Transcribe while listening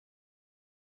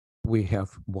We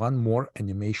have one more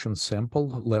animation sample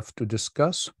left to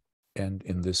discuss. And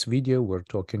in this video, we're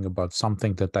talking about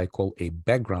something that I call a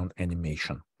background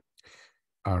animation.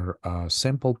 Our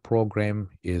sample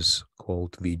program is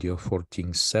called Video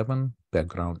 14.7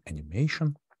 Background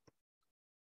Animation.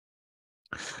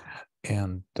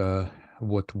 And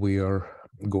what we are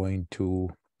going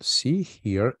to see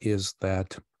here is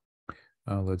that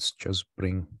let's just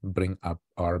bring up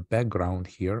our background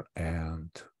here and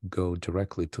go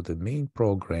directly to the main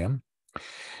program.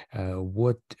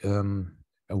 What's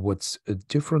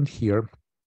different here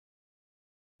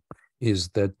is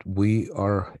that we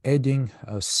are adding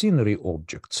scenery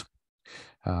objects.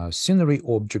 Scenery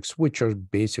objects, which are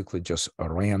basically just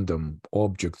random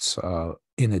objects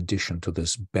in addition to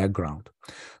this background.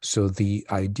 So the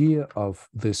idea of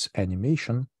this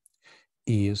animation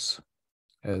is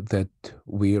that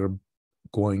we're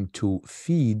going to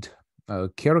feed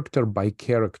character by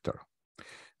character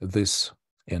this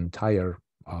entire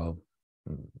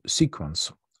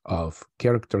sequence of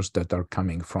characters that are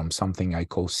coming from something I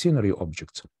call scenery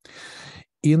objects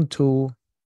into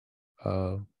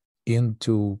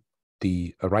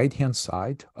the right-hand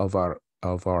side of our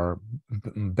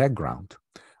background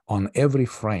on every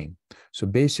frame. So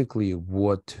basically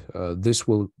what this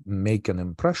will make an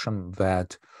impression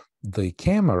that the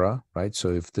camera, right?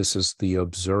 So if this is the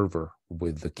observer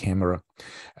with the camera,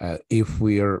 if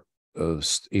we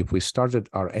started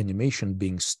our animation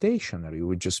being stationary,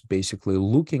 we're just basically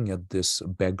looking at this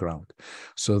background.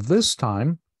 So this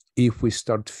time, if we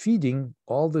start feeding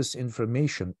all this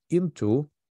information into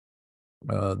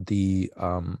the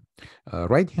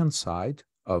right-hand side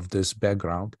of this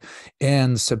background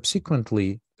and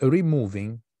subsequently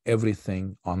removing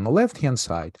everything on the left-hand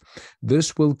side,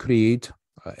 this will create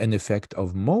an effect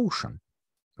of motion,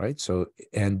 right? So,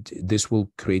 and this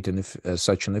will create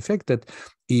such an effect that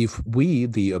if we,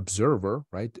 the observer,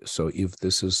 right? So if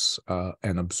this is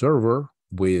an observer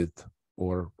with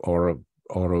or a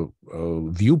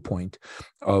viewpoint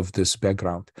of this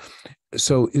background,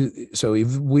 so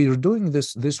if we're doing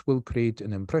this, this will create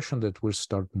an impression that we'll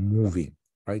start moving,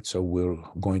 right? So we're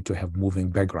going to have moving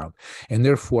background. And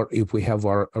therefore, if we have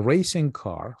our racing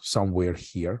car somewhere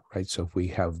here, right? So if we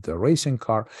have the racing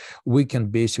car, we can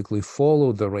basically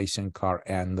follow the racing car,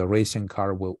 and the racing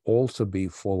car will also be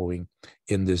following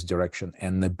in this direction,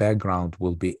 and the background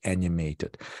will be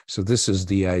animated. So this is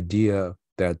the idea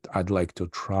that I'd like to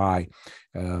try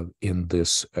in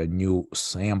this new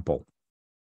sample.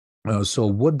 So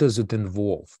what does it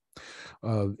involve?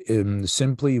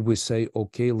 Simply we say,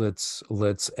 okay, let's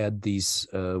add these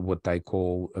what I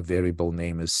call a variable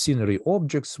name as scenery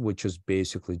objects, which is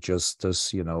basically just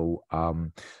as, you know,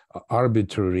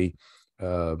 arbitrary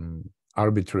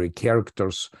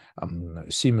characters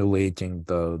simulating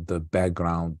the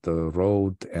background, the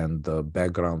road and the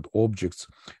background objects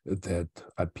that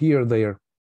appear there.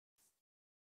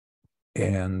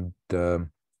 And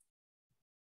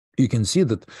you can see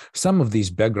that some of these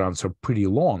backgrounds are pretty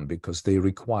long because they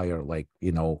require, like,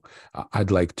 you know,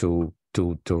 I'd like to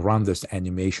run this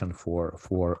animation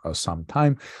for some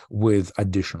time with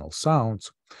additional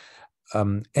sounds.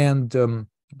 The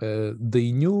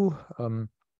new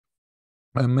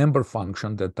a member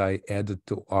function that I added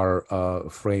to our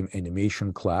frame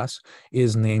animation class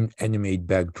is named Animate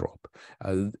Backdrop.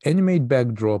 Animate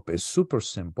Backdrop is super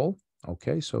simple.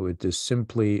 Okay, so it is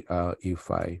simply,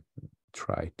 if I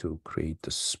try to create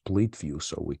a split view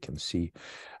so we can see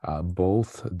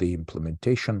both the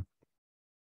implementation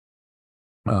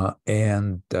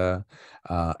and the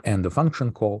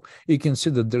function call, you can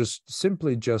see that there's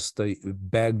simply just a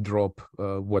backdrop,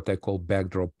 what I call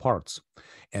backdrop parts.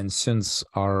 And since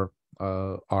our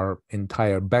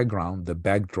entire background, the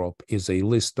backdrop, is a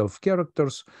list of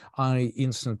characters, I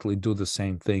instantly do the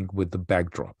same thing with the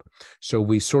backdrop. So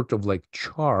we sort of like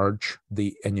charge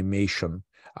the animation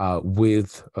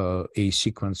with a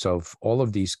sequence of all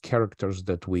of these characters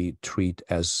that we treat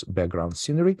as background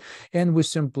scenery, and we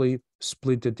simply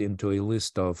split it into a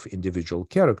list of individual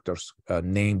characters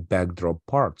named backdrop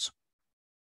parts.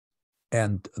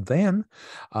 And then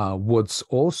what's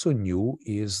also new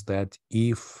is that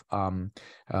if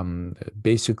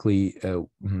basically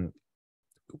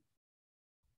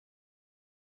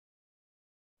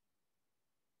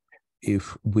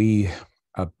if we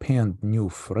append new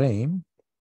frame,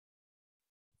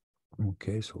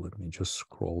 okay, so let me just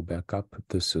scroll back up.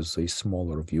 This is a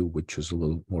smaller view, which is a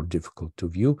little more difficult to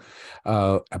view.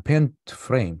 Append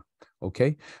frame.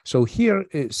 Okay, so here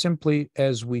simply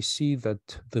as we see that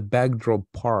the backdrop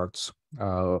parts,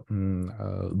 the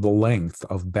length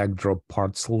of backdrop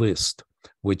parts list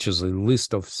which is a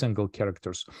list of single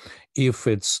characters. If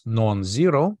it's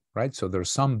non-zero, right, so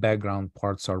there's some background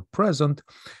parts are present,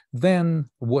 then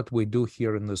what we do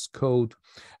here in this code,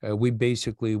 we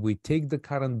take the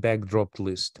current backdrop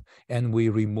list and we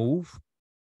remove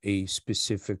a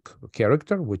specific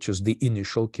character, which is the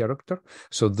initial character.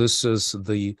 So this is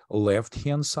the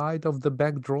left-hand side of the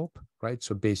backdrop, right?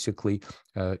 So basically,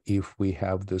 if we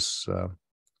have this,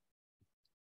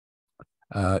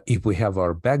 if we have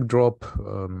our backdrop,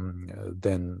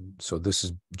 then, so this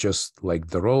is just like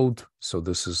the road. So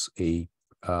this is a,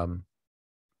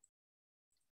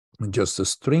 just a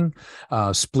string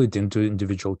split into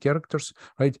individual characters,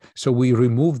 right? So we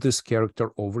remove this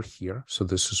character over here. So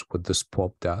this is what this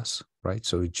pop does, right?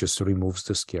 So it just removes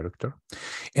this character.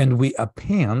 And we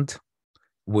append,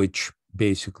 which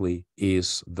basically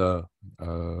is the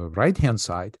right-hand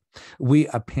side, we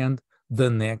append the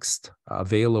next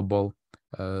available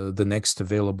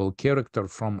character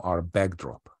from our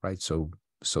backdrop, right?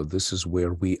 So this is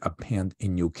where we append a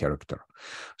new character.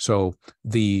 So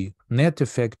the net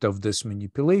effect of this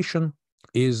manipulation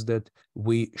is that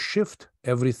we shift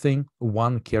everything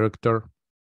one character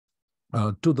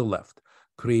to the left,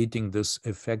 creating this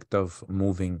effect of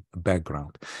moving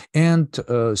background. And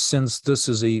since this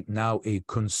is now a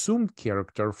consumed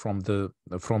character from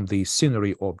the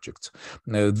scenery objects,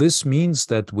 this means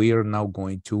that we are now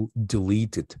going to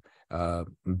delete it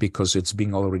because it's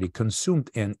being already consumed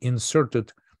and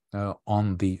inserted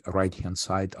on the right-hand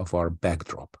side of our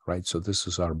backdrop, right? So this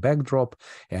is our backdrop.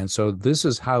 And so this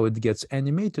is how it gets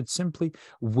animated, simply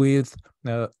with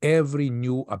every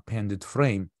new appended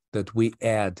frame that we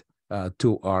add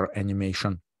to our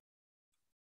animation.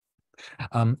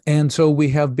 And so we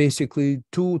have basically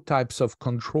two types of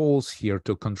controls here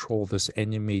to control this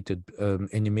animated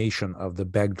animation of the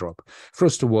backdrop.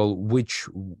 First of all, which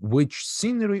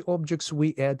scenery objects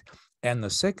we add, and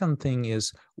the second thing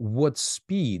is what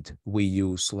speed we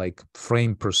use, like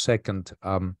frame per second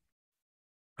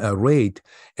rate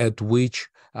at which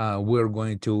we're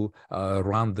going to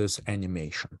run this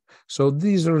animation. So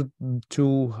these are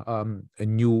two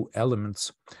new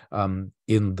elements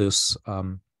in this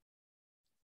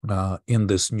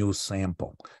new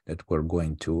sample that we're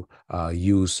going to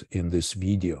use in this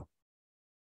video.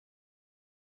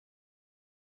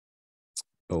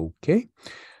 Okay,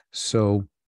 so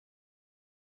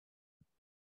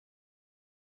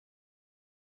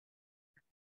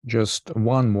just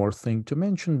one more thing to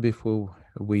mention before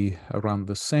we run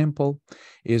the sample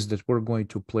is that we're going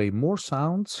to play more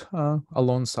sounds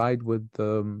alongside with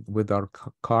our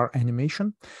car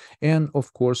animation, and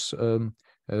of course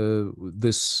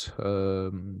this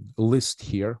list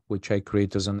here, which I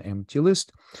create as an empty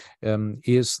list,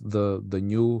 is the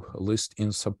new list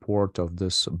in support of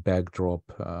this backdrop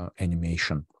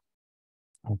animation.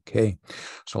 Okay,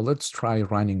 so let's try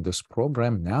running this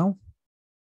program now.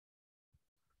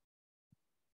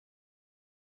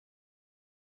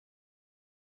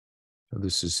 So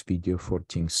this is video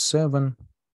 14.7.